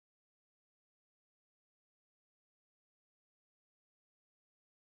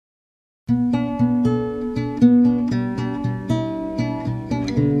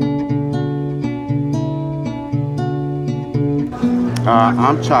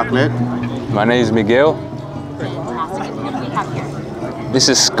I'm Chocolate. My name is Miguel. This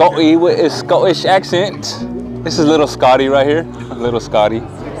is Scotty with his Scottish accent. This is little Scotty right here. Little Scotty.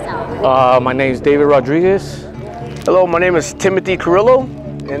 My name is David Rodriguez. Hello, my name is Timothy Carrillo,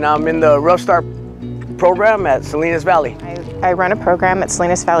 and I'm in the Ruff program at Salinas Valley. I run a program at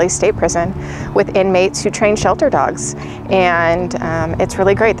Salinas Valley State Prison with inmates who train shelter dogs, and it's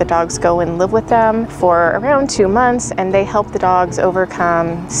really great. The dogs go and live with them for around 2 months, and they help the dogs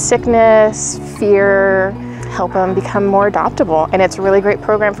overcome sickness, fear, help them become more adoptable. And it's a really great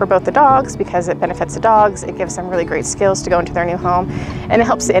program for both the dogs because it benefits the dogs, it gives them really great skills to go into their new home, and it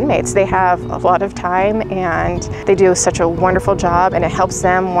helps the inmates. They have a lot of time and they do such a wonderful job, and it helps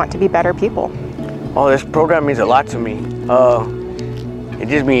them want to be better people. Oh, this program means a lot to me. It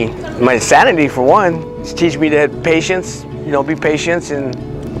gives me my sanity for one. It teaches me to have patience, be patient and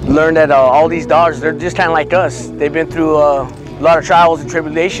learn that all these dogs, they're just kind of like us. They've been through a lot of trials and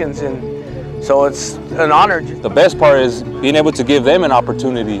tribulations, and so it's an honor. The best part is being able to give them an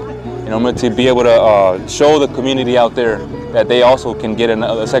opportunity, to be able to show the community out there that they also can get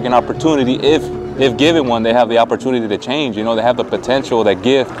a second opportunity if given one. They have the opportunity to change. They have the potential, that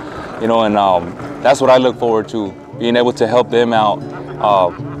gift, and that's what I look forward to, being able to help them out,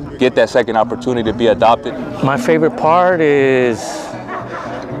 get that second opportunity to be adopted. My favorite part is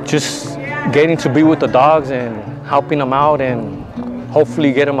just getting to be with the dogs and helping them out and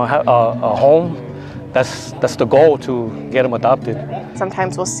hopefully get them a home. That's the goal, to get them adopted.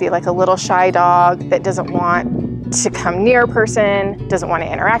 Sometimes we'll see like a little shy dog that doesn't want to come near a person, doesn't want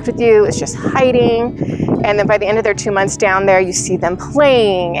to interact with you, it's just hiding. And then by the end of their 2 months down there, you see them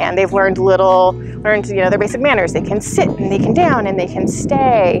playing, and they've learned their basic manners. They can sit and they can down and they can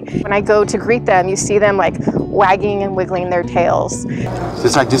stay. When I go to greet them, you see them like wagging and wiggling their tails.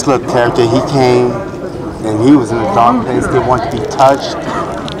 Just like this little character, he came and he was in a dark place, didn't want to be touched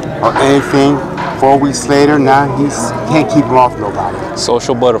or anything. 4 weeks later, now he can't keep him off nobody.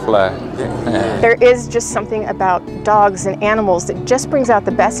 Social butterfly. There is just something about dogs and animals that just brings out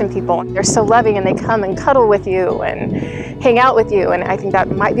the best in people. They're so loving, and they come and cuddle with you and hang out with you, and I think that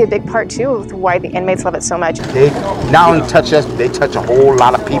might be a big part too of why the inmates love it so much. They not only touch us, but they touch a whole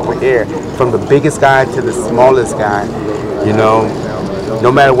lot of people here, from the biggest guy to the smallest guy.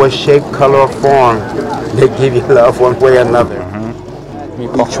 No matter what shape, color, or form, they give you love one way or another.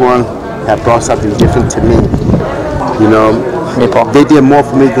 Each one have brought something different to me. They did more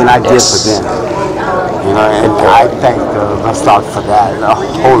for me than I did for them. And I thank the restaurant for that a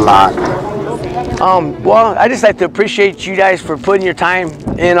whole lot. Well, I just like to appreciate you guys for putting your time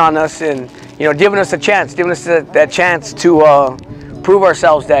in on us and giving us a chance, giving us that chance to prove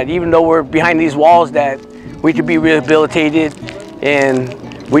ourselves that even though we're behind these walls, that we could be rehabilitated and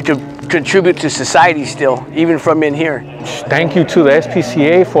we could contribute to society still, even from in here. Thank you to the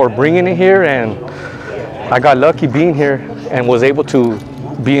SPCA for bringing it here, and I got lucky being here and was able to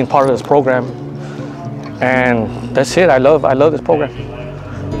be in part of this program. And that's it. I love this program.